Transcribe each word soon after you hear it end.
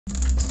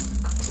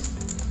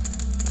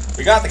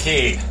We got the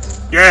key.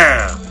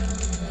 Yeah.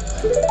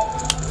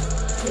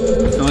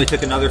 It only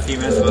took another few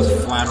minutes of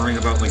us floundering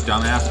about like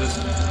dumbasses.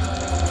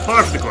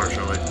 Par for the course,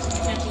 shall we?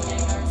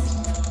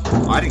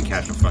 Oh, I didn't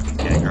catch no fucking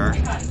Kangar.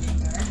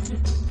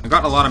 I've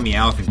gotten a lot of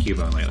Meowth and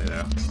Cubone lately,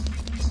 though.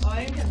 Oh,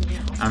 I didn't have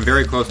Meow. I'm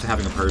very close to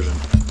having a Persian.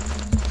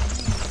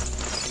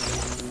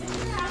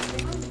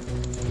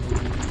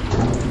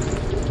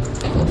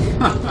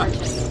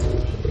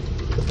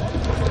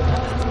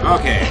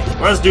 Okay.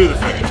 Let's do the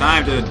thing.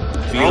 Time to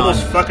be We're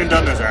almost on fucking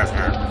done this ass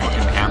now.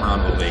 fucking hammer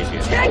on old age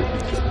again.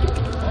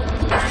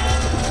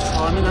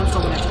 Oh, I mean, I'm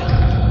still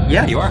gonna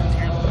Yeah, you are.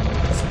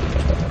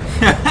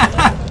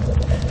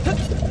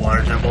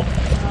 Water temple. I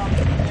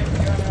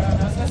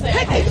was gonna say,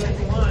 I can if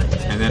you want,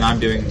 but And then I'm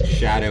doing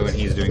Shadow and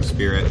he's doing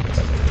Spirit.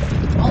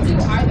 I'll do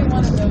either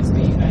one of those for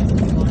you guys if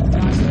you want.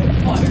 But I'm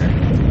doing water.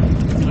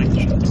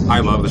 I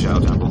love the Shadow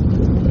Temple.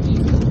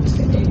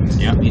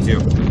 Yeah, me too.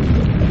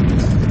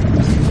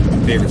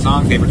 Favorite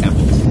song, favorite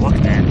temple. Look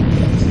at that.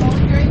 Hold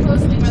very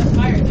closely by the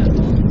fire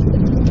temple.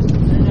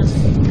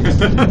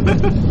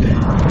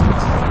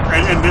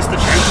 And this the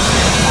chance to see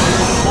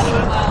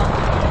bullshit? Well,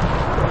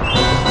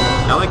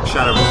 I like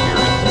Shadow and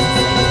Spirit.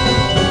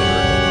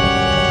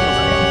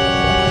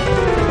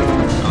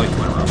 I like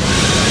Twin Rock.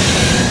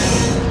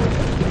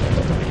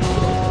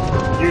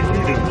 You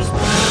didn't just... No,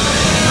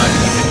 I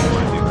think you said you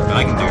wanted to, but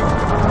I can do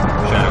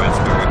Shadow and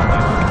Spirit. And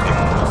then we can take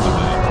most of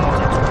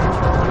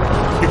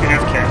You can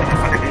have candy if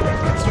I hate that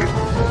bastard.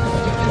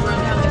 you can run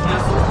down the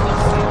castle and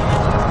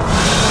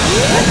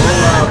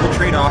We'll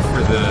trade off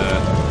for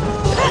the...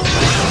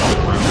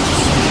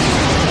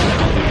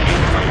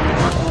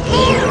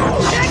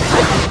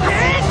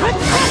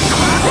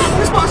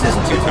 This boss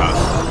isn't too tough.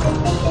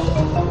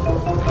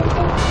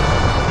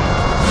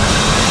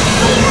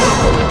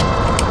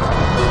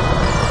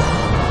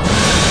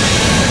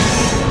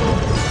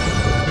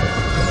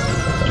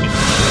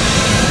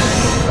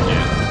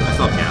 Yeah, I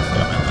still have gas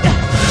left on my left.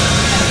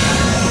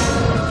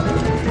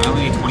 I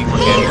only need 20 more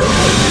candy.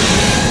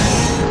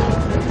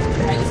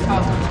 I just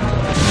caught one.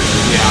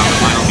 Yeah,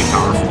 mine will be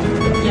powerful.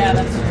 Yeah,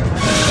 that's true.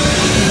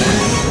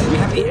 Do we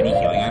have any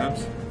healing items?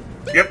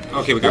 Yep.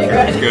 Okay, we got You're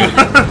fairies. good. Good.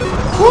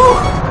 Woo!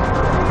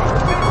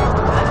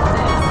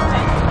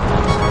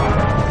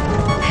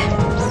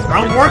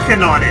 I'm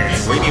working on it.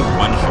 What do you mean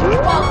one shot?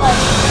 Well, like,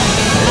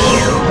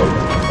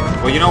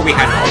 Well, you know we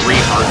had 3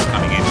 hearts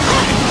coming in.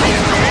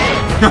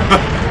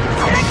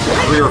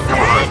 3 or 4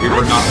 hearts. We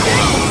were not full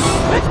out.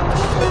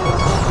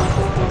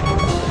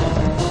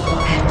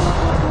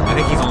 I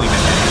think he's only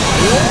been hit.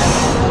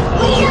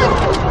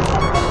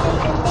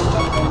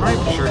 I'm not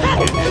even sure he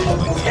did hit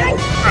like that.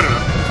 I don't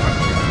know.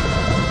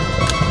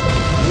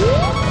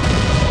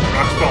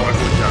 Rock's falling,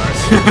 Link dies.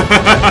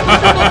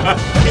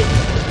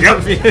 Yep.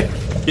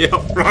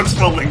 Yep. Rock's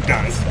falling,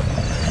 dies.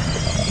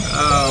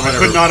 I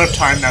Whatever. could not have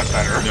timed that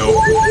better. Nope.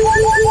 Well,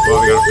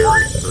 we got a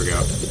fairy. There we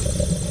go.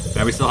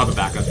 Now we still have a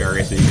backup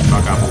fairy, so you can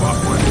fuck off a lot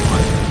more if you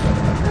want.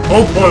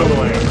 Oh boy,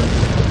 will I ever.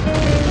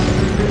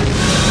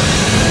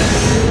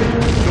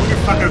 Don't get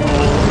fucking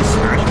old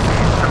smash.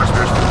 Hammer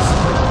smash this.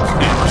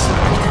 Hammer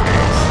smash.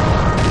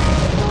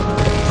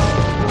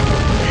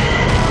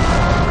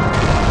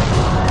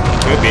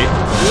 Could be.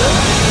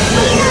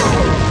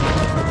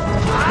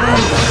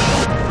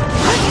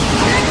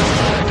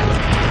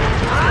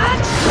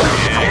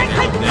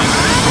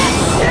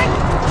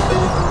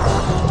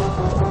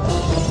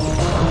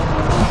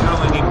 I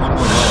only need one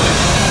more bullet.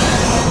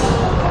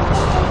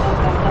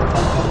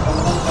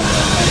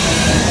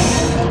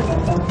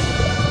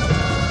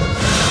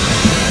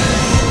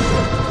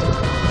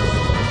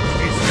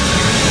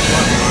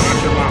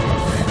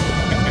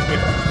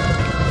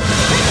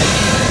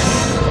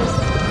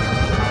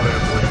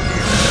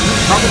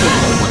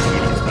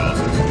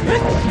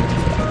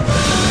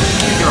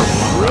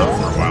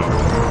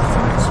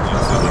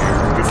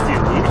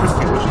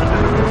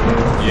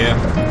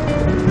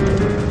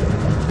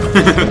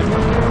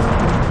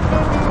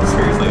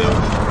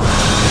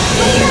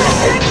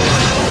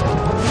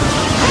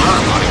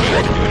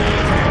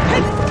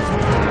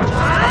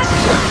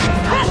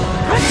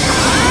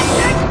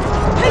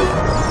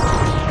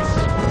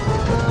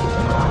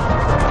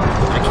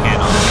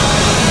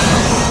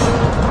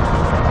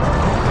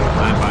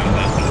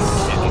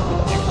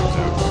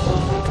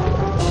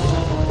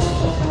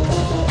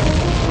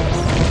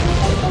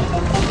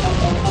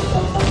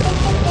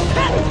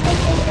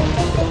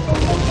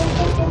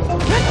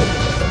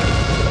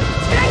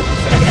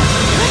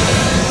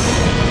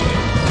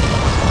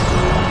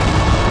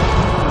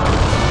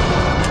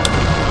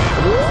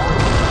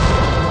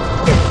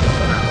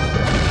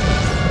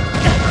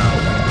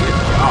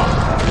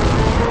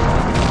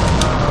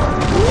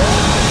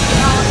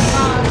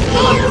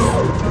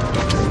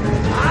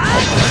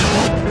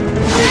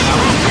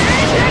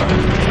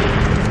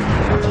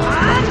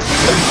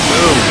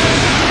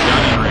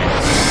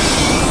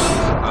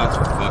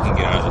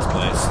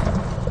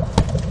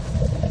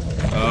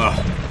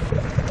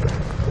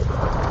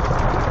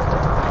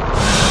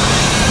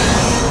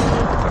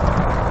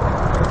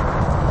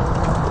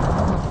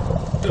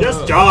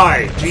 Just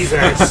die!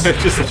 Jesus!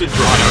 Just such a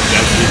drawn-out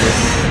death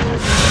sequence.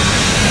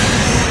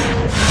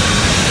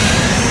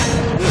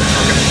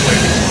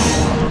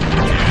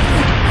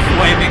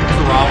 Flaming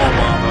Drama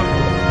Llama.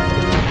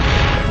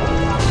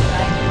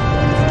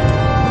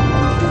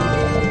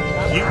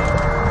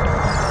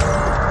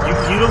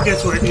 You don't get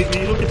to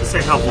you don't get to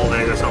say how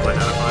Volnega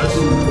self-identifies.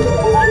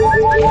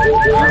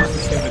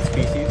 Human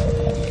species.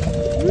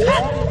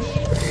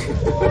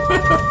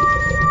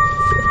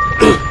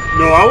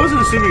 No, I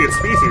wasn't assuming it's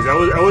species.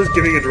 I was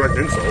giving a direct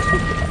insult.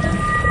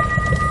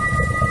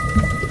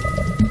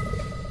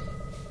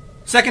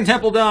 Second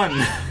temple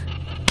done!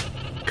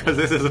 Because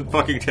this isn't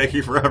fucking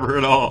taking forever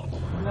at all.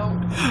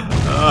 Nope.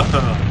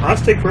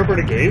 Us take forever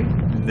to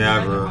game?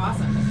 Never.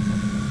 Awesome.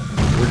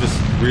 We're just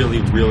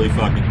really, really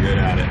fucking good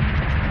at it.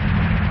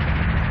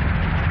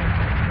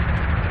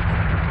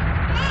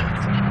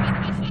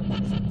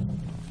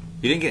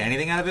 You didn't get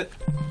anything out of it?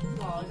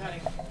 Well, I got a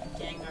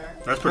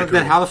Gengar. That's pretty cool.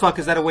 Then how the fuck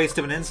is that a waste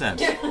of an incense?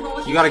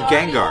 Well, You got a he was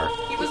Gengar.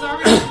 He was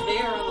already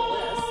there on the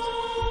list.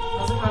 I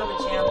also caught him a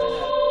champ and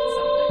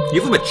something. You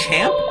give him a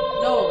champ?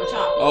 No, a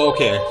chop. Oh,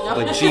 okay. No.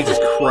 Like, Jesus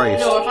Christ.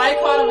 No, if I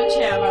caught him a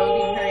champ, I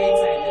would be very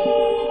excited.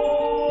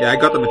 Yeah, I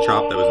got the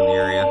Machop that was in the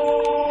area.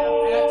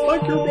 Yeah, I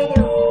got two.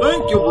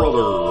 Thank you,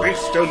 brother. Nice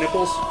stone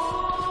nipples.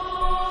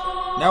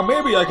 Now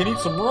maybe I can eat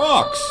some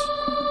rocks.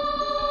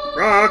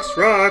 Rocks,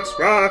 rocks,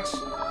 rocks.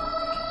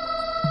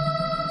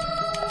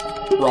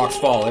 Rocks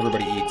fall,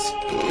 everybody eats.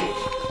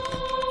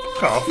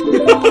 Cough.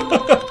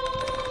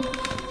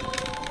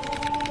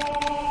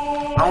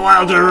 A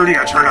wild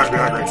Darunia turned out to be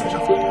a great fish. A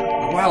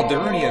wild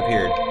Darunia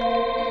appeared.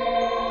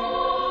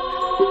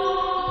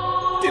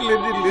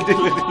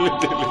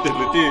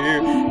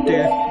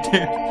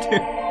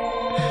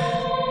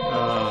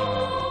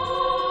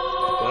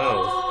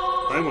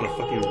 Wow. I'm on a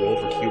fucking roll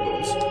for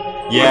Cubos.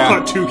 Yeah. I've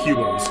caught 2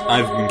 Cubos.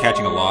 I've been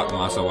catching a lot in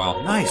the last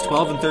while. Nice,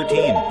 12 and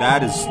 13.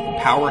 That is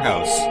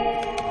powerhouse.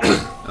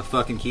 A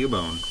fucking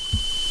Cubone.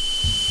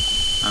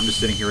 I'm just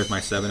sitting here with my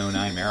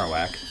 709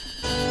 Marowak.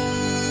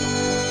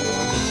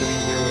 I'm sitting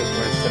here with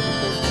my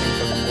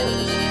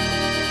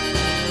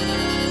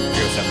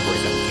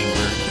 747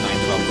 Kingler,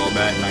 912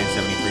 Golbat,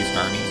 973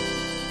 Starmie.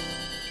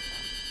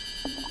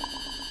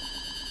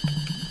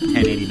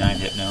 1089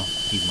 Hypno.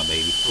 He's my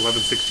baby.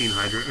 1116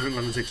 Hydra.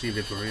 1116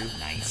 Victorian.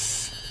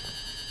 Nice.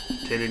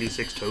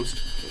 1086 Toast.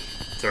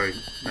 Sorry,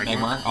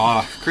 Magmar?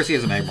 Aw, Chrissy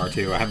has a Magmar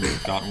too. I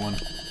haven't gotten one.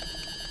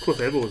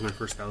 Clefable was my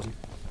first 1,000.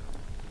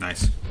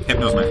 Nice.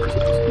 Hypno's my first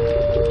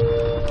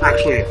 1,000.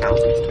 Actually,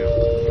 1,000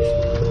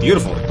 too.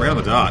 Beautiful. Right on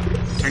the dot.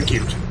 10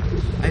 cubes.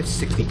 I have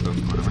 60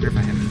 Pokemon. I wonder if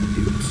I have any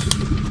dupes.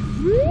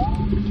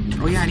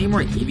 Oh yeah, I need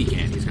more Eevee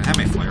candies. I have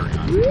my Flareon. I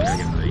gotta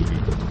get another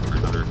Eevee. Or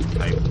another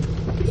type.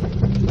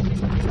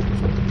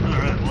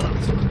 Alright, well that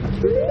was fun.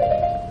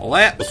 Well,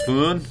 that was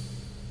fun.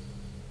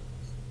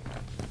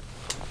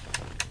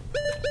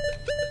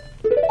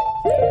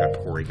 Got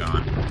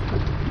Porygon.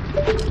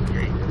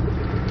 Here you go.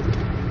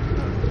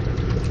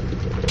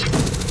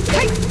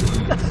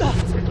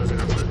 Same place I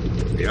got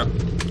mine. Yep.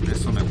 I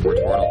still have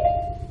Portal.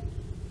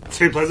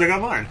 Same place I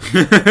got mine.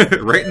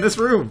 Right in this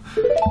room.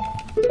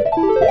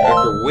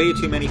 After way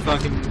too many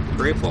fucking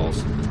Great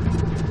Balls.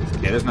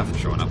 Yeah, there's nothing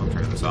showing up. I'm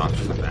turning this off.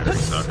 Just like that.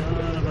 Suck.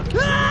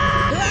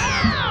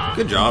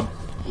 Good job,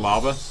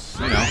 Lava.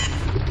 I know.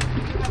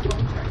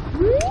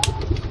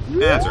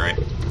 Yeah, that's alright.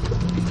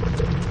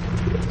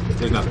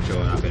 There's nothing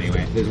showing up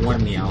anyway. There's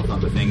one Meowth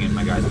on the thing, and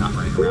my guy's not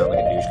running around like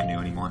a douche canoe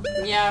anymore.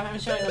 Yeah, I'm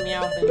showing them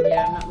Meowth, and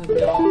yeah, I'm not moving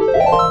at all.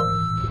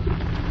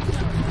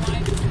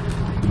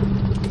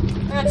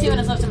 I got 2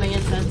 minutes left in my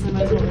incense, I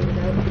might as well leave it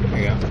out. There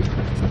you go.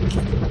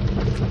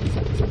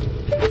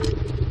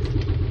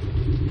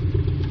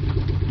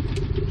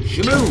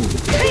 Shamoo!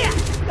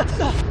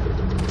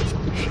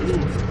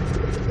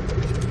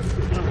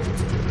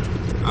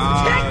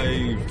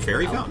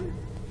 Fairy Fountain?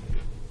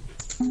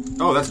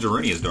 Oh, that's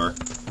Darunia's door.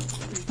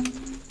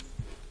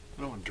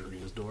 I don't want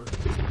Darunia's door.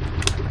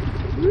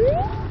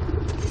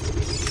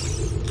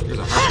 There's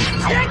a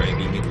heart right?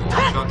 You need the long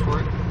shot for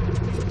it?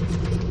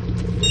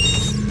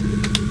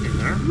 In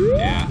there?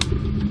 Yeah.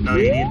 No,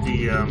 you need the,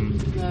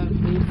 The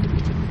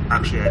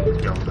actually I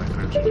don't. I can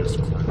actually just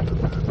climb up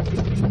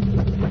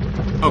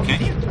that. Oh,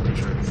 can you?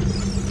 Pretty sure.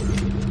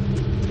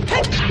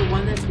 the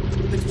one that's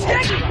between the 2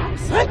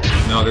 rocks.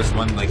 No, there's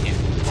one like in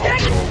a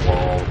little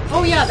wall.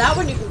 Oh yeah, that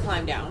one you can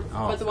climb down.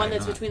 Oh, but the one why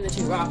that's not? between the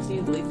 2 rocks, you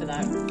need to leave for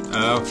that.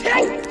 Oh.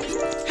 I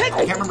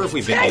can't remember if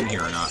we've been in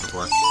here or not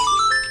before.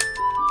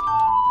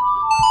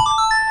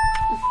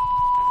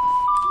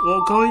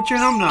 Well, go eat your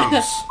num-nums.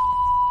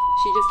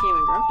 She just came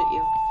and grumped at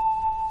you.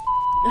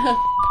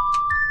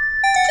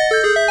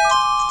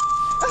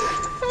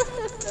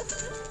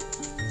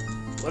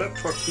 What up,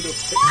 torpedo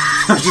pit?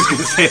 I was just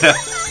gonna say that.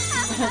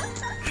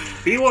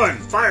 B1,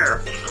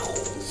 fire!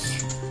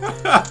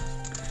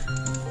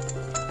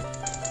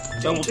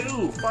 Double,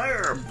 D2,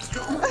 fire!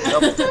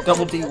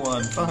 double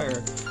D1,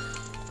 fire.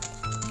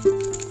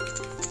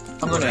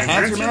 I'm gonna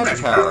enhance your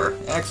magic power.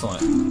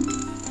 Excellent.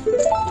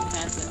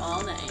 Enhance it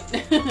all night.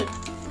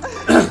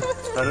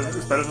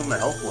 better than the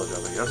health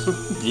blowjob, I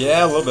guess.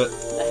 Yeah, a little bit.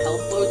 The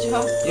health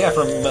blowjob? Yeah,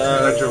 from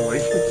Eventually.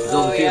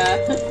 Oh, yeah.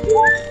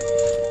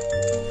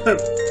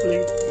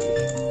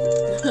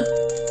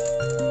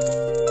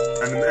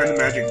 and the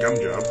magic gum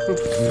job.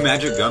 the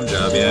magic gum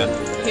job. Yeah.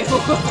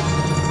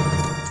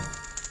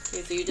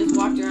 Okay, so you just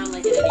walked around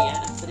like an idiot.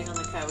 I'm sitting on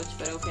the couch,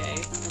 but okay.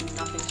 And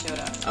nothing showed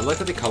up. I like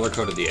that they color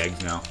coded the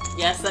eggs now.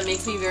 Yes, that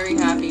makes me very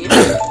happy.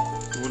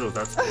 Oh no,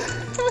 that's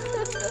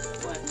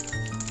What?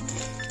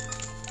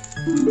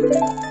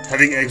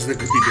 having eggs that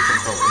could be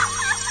different color.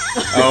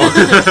 Oh.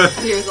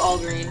 Here's all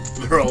green.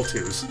 They're all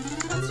twos.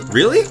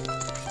 Really?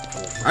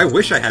 I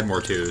wish I had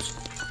more 2s.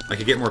 I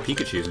could get more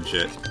Pikachus and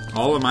shit.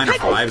 All of mine are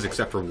 5s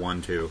except for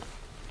 1 2.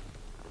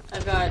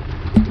 I've got,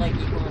 like,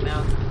 equal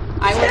amounts.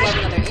 I would love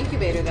another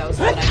incubator, though,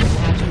 so that I can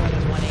hatch more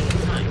than one egg at a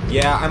time.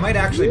 Yeah, I might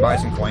actually buy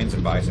some coins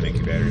and buy some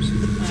incubators.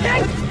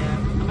 Yeah.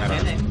 How much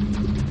are they?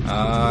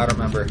 I don't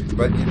remember.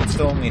 But it's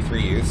still only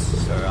 3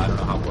 use, so I don't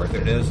know how worth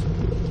it is.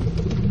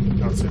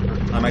 Not super.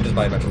 I might just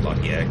buy a bunch of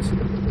lucky eggs.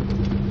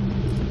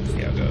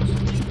 See how it goes.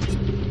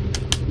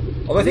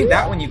 Although I think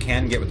that one you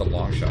can get with the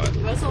long shot.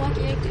 What's the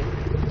lucky egg do?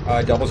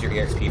 Doubles your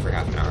EXP for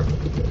half an hour.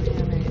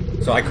 Yeah,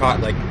 right. So I caught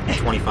like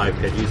 25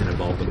 Pidgeys and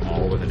evolved them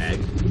all with an egg.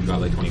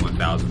 Got like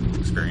 21,000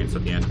 experience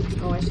at the end.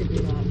 Oh, I should do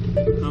that.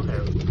 Okay.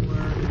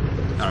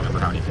 I don't remember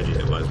how many Pidgeys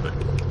it was, but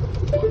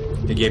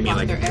it gave me Fuck,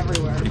 like they're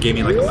everywhere. it gave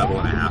me like a level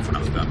and a half when I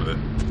was done with it.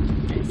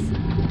 Nice.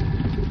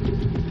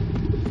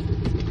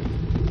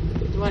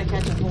 You want to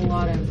catch a whole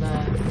lot of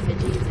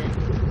Pidgeys and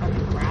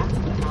fucking rats,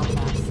 but how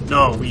fast?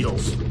 No,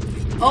 Weedles.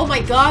 Oh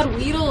my god,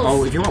 Weedles!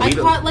 Oh, if you want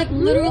Weedles- I caught like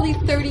literally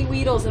 30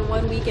 Weedles in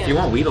one weekend. If you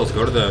want Weedles,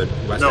 go to the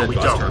West No, End we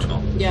bus don't.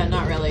 terminal. Yeah,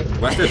 not really.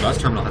 West End bus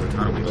terminal has a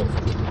ton of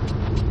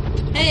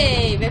Weedles.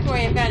 Hey,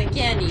 Victorian Fountain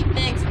Candy.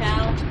 Thanks,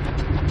 pal.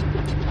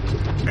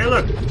 Hey,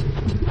 look.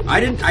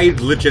 I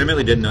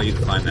legitimately didn't know you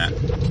could climb that.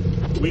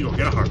 Weedle,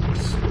 get a heart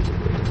piece.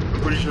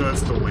 I'm pretty sure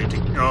that's the way to...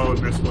 Oh,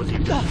 I suppose you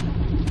can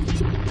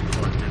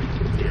collect it.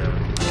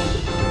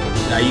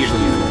 Yeah. I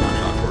usually use a one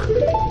shot for it.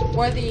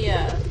 Or the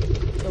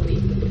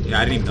weed. Yeah,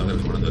 I didn't even know there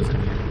was one of those in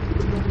here.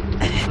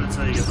 That's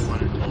how you get the one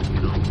in gold, you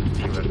know,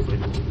 theoretically.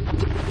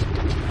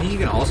 I think you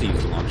can also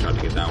use the long shot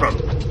to get that one.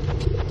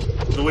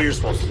 Probably. The way you're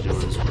supposed to do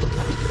it is one.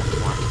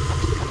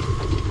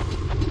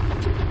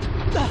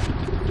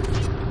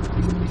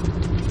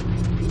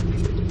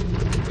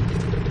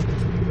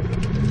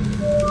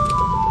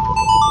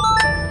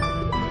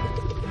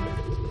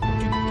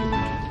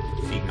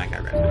 Feed my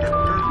cat rat. Derp,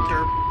 derp,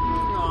 derp.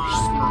 Aw.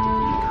 Smirk,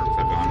 derp.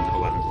 I've gone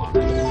 11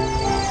 kilometers.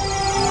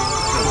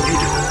 No, you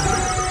do.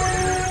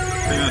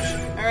 Pretty much.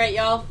 Alright,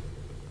 y'all.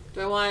 Do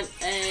I want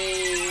a...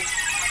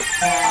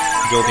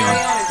 Jolteon.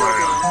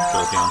 Flareon or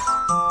Jolteon? Jolteon.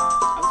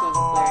 I was going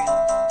with Flareon.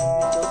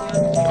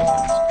 Jolteon?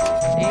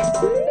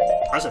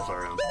 I said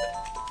Flareon.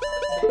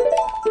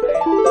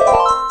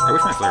 I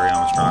wish my Flareon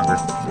was stronger.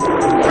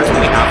 That's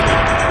only half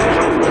power.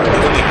 It's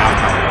only half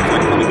power. So I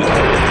can probably beat it.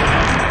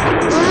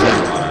 There's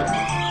a lot of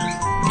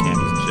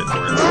candies and shit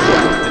for it.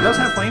 It does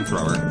have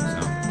flamethrower,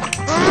 so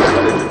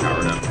it's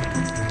powered up.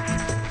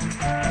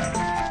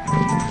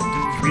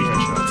 3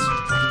 headshots.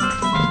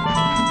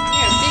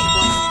 You're a big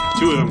boy.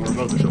 2 of them were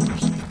above the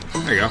shoulders.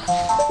 There you go.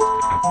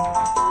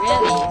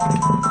 Really?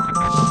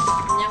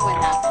 Now what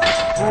happened?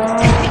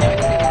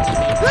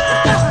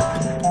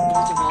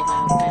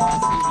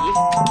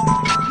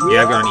 Yeah,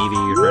 I've got an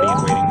Eevee ready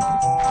and waiting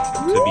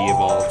to be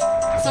evolved.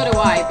 So do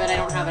I, but I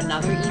don't have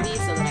another Eevee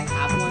so that I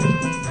have one.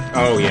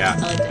 Oh, yeah. I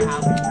like to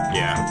have one.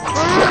 Yeah.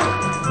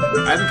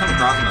 I haven't come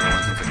across another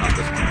one since I caught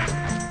this one.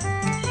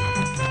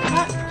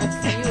 That's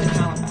you in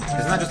Halifax.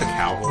 Isn't that just a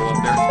cow hole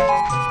up there?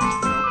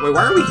 Wait,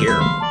 why are we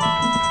here?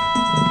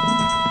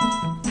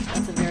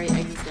 That's a very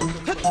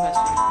existential question.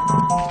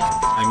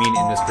 I mean,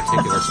 in this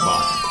particular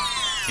spot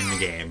in the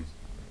game.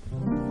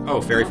 Oh,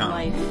 fairy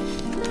fountain.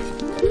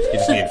 Life. You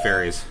just need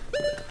fairies.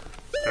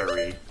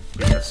 Fairy.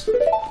 Yes.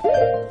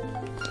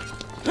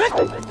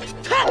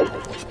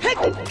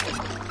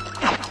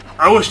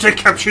 I wish to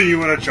capture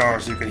you in a jar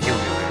so you can heal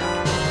me later.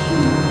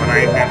 When I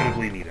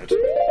inevitably need it.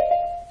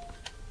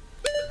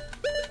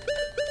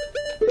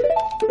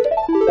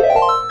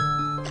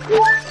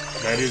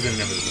 That is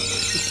inevitable.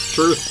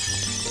 Truth.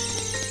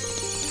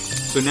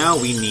 So now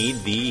we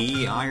need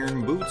the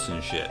iron boots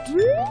and shit.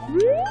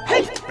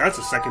 That's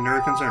a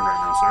secondary concern right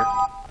now, sir.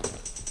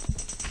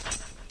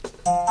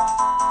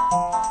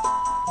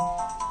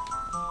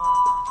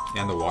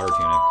 And the water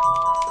tunic.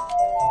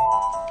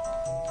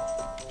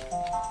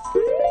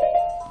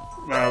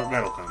 Well,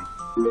 that'll come.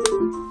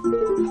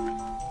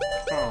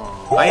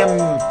 Oh. I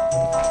am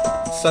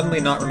suddenly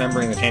not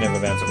remembering the chain of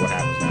events of what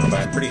happens now, but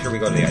I'm pretty sure we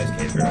go to the ice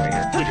cave right over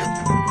here. We do.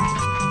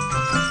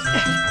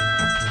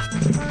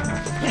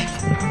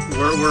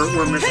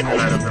 We're missing an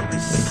item that we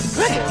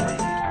sorely need.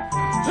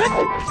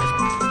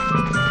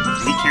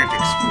 We can't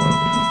explode.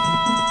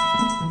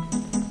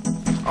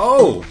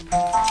 Oh!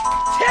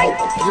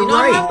 You You're don't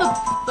right! have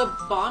the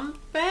bomb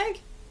bag?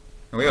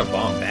 We got a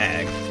bomb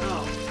bag.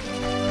 Oh.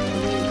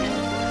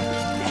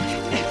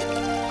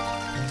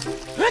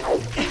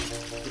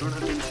 don't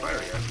have to inspire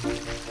yet.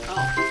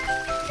 Oh.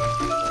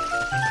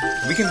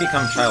 We can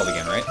become child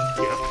again, right?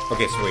 Yeah.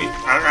 Okay, sweet.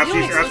 After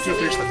You you don't finish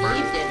the explicitly first.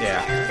 need to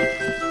Yeah.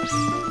 inspire.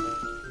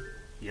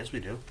 Yes, we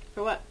do.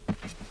 For what?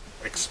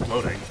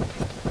 Exploding.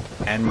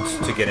 And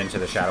to get into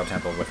the Shadow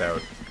Temple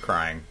without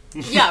crying.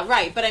 Yeah,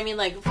 right, but I mean,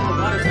 like, for the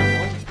water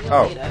temple. You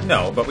don't need it.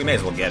 No, but we may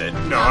as well get it.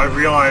 No, I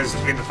realized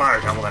in the fire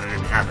temple that I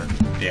didn't have it.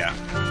 Yeah.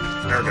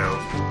 Ergo,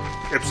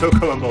 ipso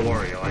columbo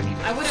Lorio, I need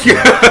it. I would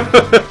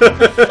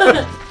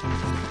have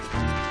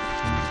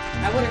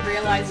I would have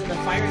realized in the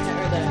fire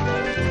temple, or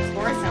the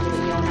forest temple,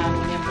 that you don't have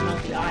when you have to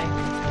melt the eye.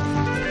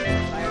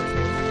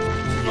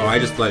 Oh, I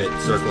just let it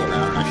circle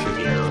around and I shoot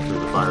the arrow through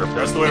the fire.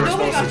 That's the way we're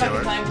Nobody supposed got to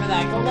do fucking it. time for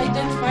that. Go light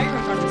Den's fire in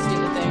front of the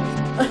stupid thing.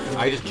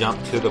 I just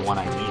jump to the one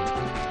I need.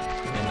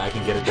 And I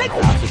can get it done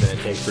faster than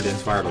it takes for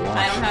Din's fire to launch.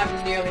 I don't have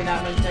nearly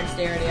that much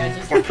dexterity. I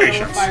just Or throw a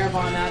patience.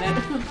 firebomb at it.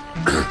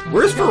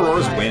 Where's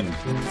Ferora's wind?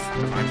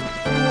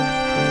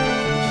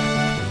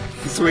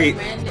 Sweet.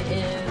 Wind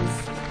is...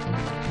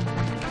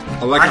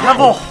 I have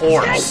a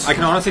horse. I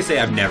can honestly say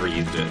I've never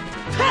used it.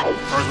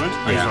 Horse wind?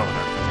 I use it all the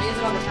time. I use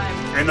it all the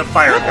time. In the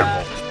fire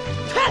temple.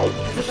 Is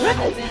it the one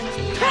that's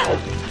in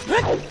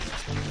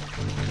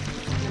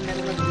the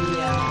middle of the,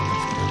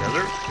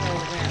 Desert?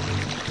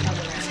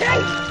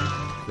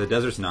 where? The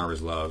desert's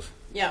Nara's love.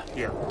 Yeah.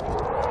 Yeah.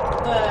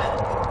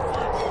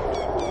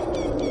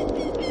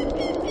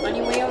 On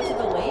your way out to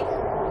the lake,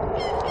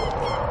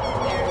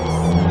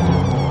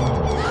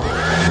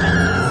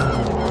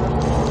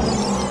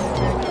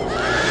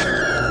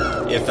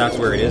 If that's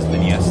where it is,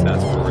 then yes,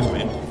 that's Ferora's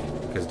wind.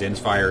 Because Din's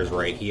fire is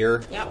right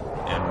here, yep.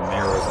 and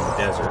Nara's in the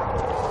desert.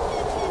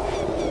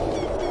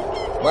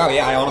 Wow,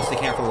 yeah, I honestly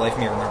can't for the life of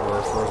me remember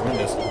where Ferora's wind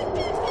is.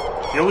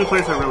 The only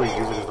place I really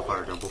use it is the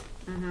fire temple.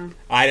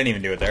 I didn't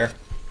even do it there.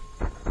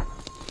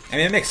 I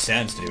mean, it makes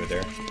sense to do it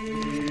there.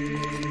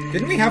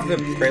 Didn't we have the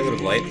Prelude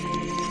of Light?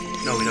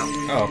 No, we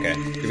don't. Oh, okay.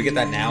 Did we get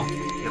that now?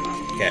 Yep.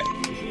 Okay.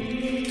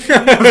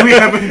 We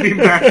haven't been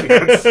back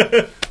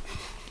yet.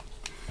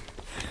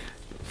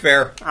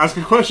 Fair. Ask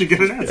a question, get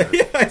an answer.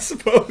 Yeah, I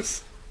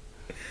suppose.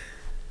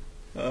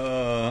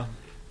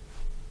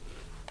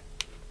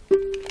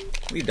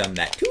 We've done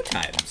that 2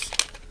 times.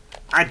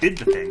 I did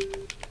the thing.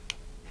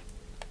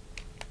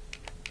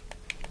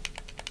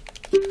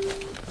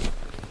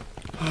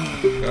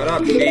 Shut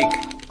up, Sheik.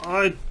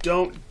 I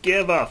don't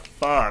give a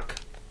fuck.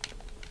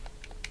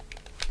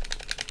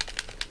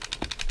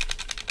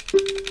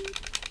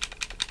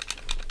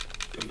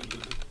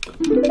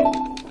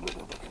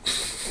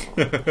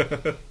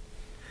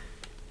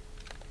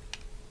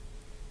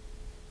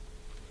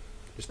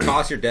 Just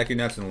toss your Deku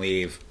Nuts and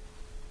leave.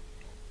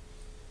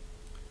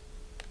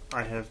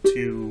 I have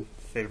 2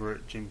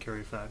 favorite Jim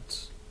Carrey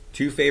facts.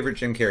 2 favorite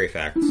Jim Carrey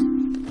facts.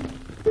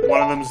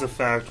 One of them is a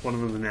fact, one of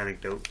them is an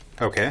anecdote.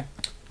 Okay.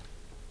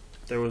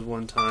 There was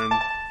one time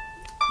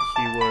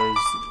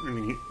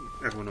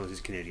everyone knows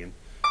he's Canadian.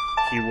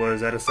 He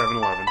was at a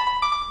 7-Eleven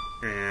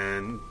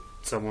and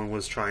someone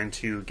was trying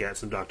to get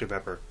some Dr.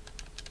 Pepper.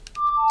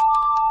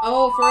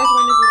 Oh, Forest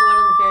Wind is the one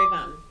in the fairy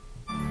fountain.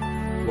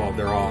 Well,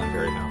 they're all in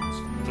fairy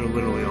fountains. They're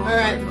literally all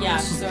Alright, yeah,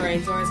 sorry,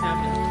 Zora's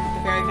Fountain.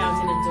 The fairy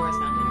fountain and Zora's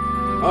Fountain.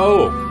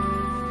 Oh!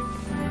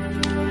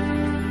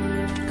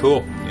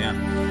 Cool, yeah.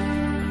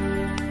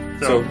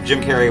 So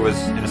Jim Carrey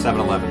was in a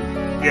 7-Eleven.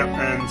 Yep,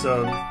 and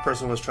a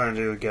person was trying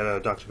to get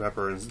a Dr.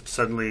 Pepper, and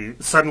suddenly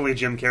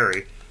Jim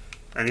Carrey.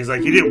 And he's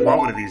like, "You didn't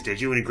want one of these,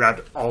 did you?" And he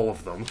grabbed all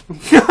of them.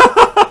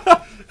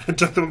 And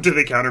took them to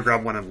the counter,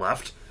 grabbed one, and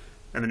left.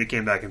 And then he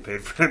came back and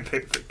paid for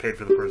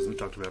the person's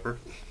Dr. Pepper.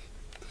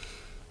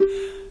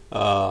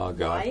 Oh,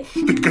 God. Why?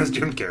 Because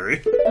Jim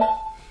Carrey.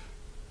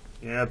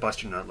 Yeah,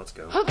 bust your nut, let's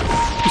go. I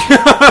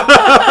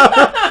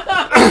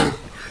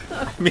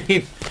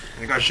mean,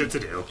 I got shit to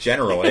do.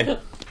 generally. Come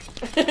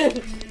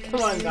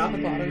on,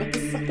 Gothopotamus.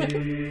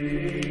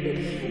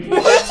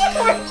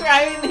 We're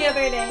driving the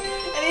other day,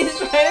 and he's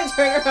trying to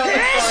turn around the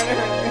corner, and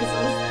there's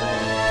this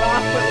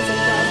goth person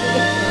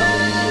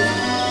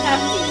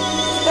hefty.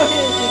 So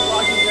he's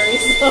walking very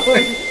slow,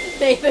 and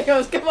Nathan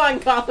goes, "Come on,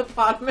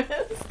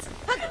 Gothopotamus."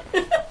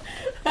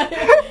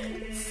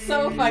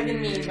 So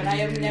fucking mean, but I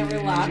have never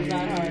laughed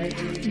that hard.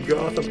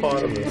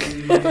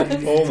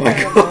 Gothopotamus. Oh my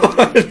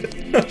god.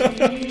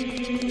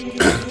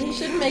 You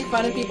shouldn't make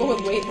fun of people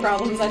with weight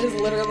problems. That is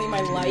literally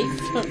my life.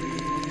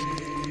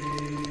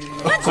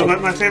 So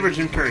my favorite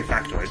Jim Carrey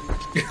factoid.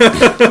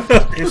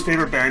 His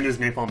favorite band is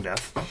Napalm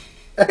Death.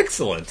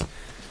 Excellent.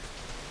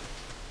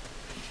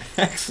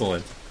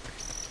 Excellent.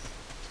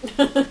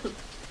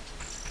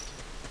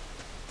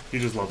 He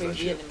just loves that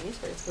shit. Vietnamese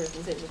first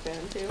person's favorite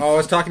band too. Oh, I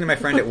was talking to my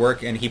friend at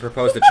work, and he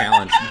proposed a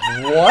challenge.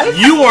 What?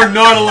 You are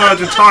not allowed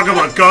to talk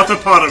about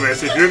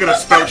Gothopotamus if you're gonna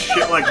spout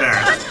shit like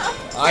that.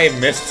 I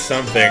missed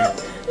something.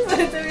 But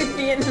it's a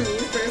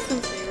Vietnamese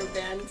person's favorite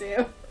band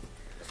too.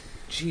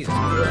 Jesus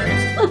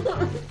Christ.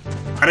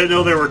 I didn't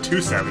know there were 2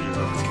 savages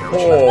on this couch.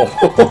 Oh.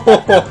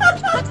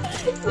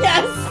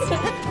 Yes!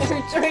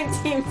 They're joint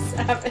Team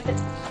Savage.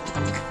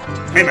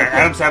 Hey man,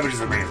 Adam Savage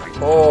is amazing.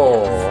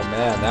 Oh,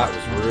 man, that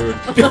was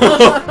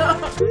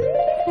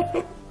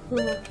rude. I'm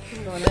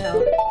going to hell.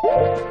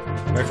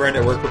 My friend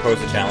at work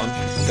proposed a challenge.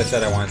 I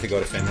said I wanted to go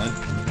to Finland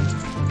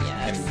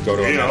Yes. and go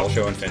to a metal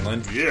show in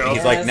Finland. Yeah.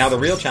 He's like, now the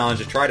real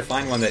challenge is try to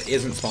find one that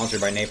isn't sponsored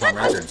by Napalm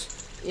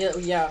Records.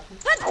 Yeah.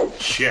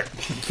 Shit.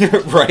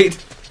 Right?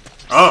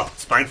 Oh,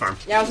 Spine Farm.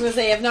 Yeah, I was gonna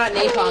say, if not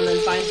Napalm, then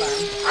Spine Farm.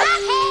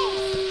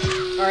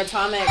 Or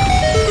Atomic...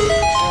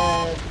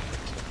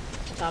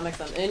 Atomic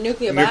something.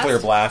 Nuclear Blast? Nuclear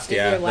Blast,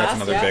 yeah. Nuclear Blast,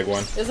 That's another big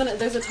one. Isn't it?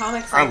 There's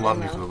Atomic I something, love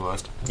though. Nuclear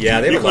Blast. Yeah,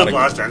 they have a lot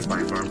Nuclear of Blast and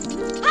Spine Farm. they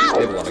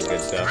have a lot of good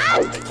stuff.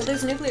 But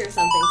there's Nuclear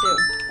something, too.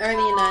 Or, I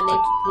mean,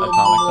 Atomic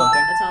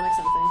something? Atomic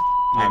something.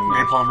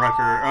 Napalm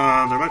Wrecker.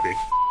 There might be.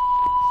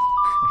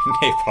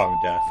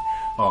 Napalm Death.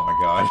 Oh my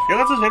god. Yeah,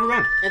 that's his name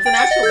band. It's an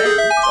actual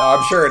band. Oh,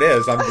 I'm sure it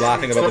is. I'm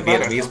laughing about the not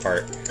bad, Vietnamese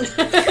part.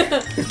 Not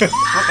bad, actually.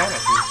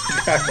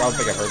 I don't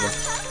think I've heard them.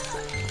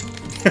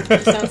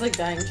 It sounds like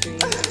dying trees. You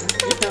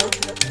know?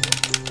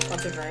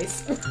 Lots of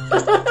rice.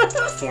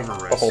 Former A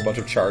race. whole bunch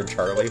of charred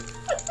Charlie.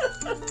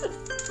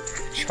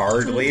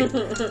 Charredly?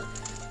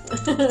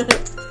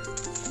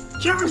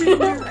 Jeremy!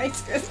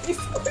 Rice Krispie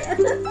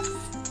squares.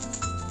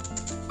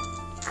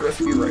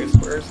 Crispy rice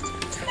squares.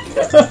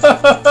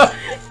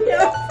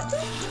 Yeah.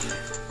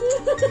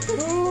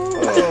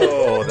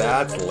 Oh,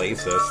 that's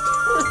lacist.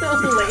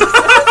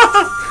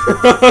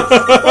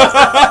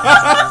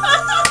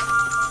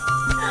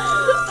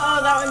 Oh,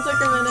 that one took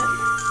a minute.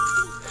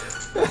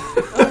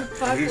 Oh,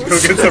 fuck. You need to go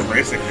get some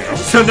racing now.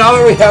 So now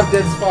that we have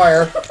Dead's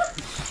Fire,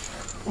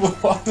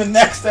 on the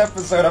next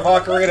episode of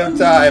Ocarina of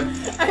Time,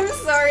 I'm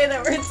sorry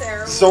that we're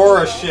terrible.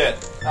 Sora shit.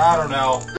 I don't know.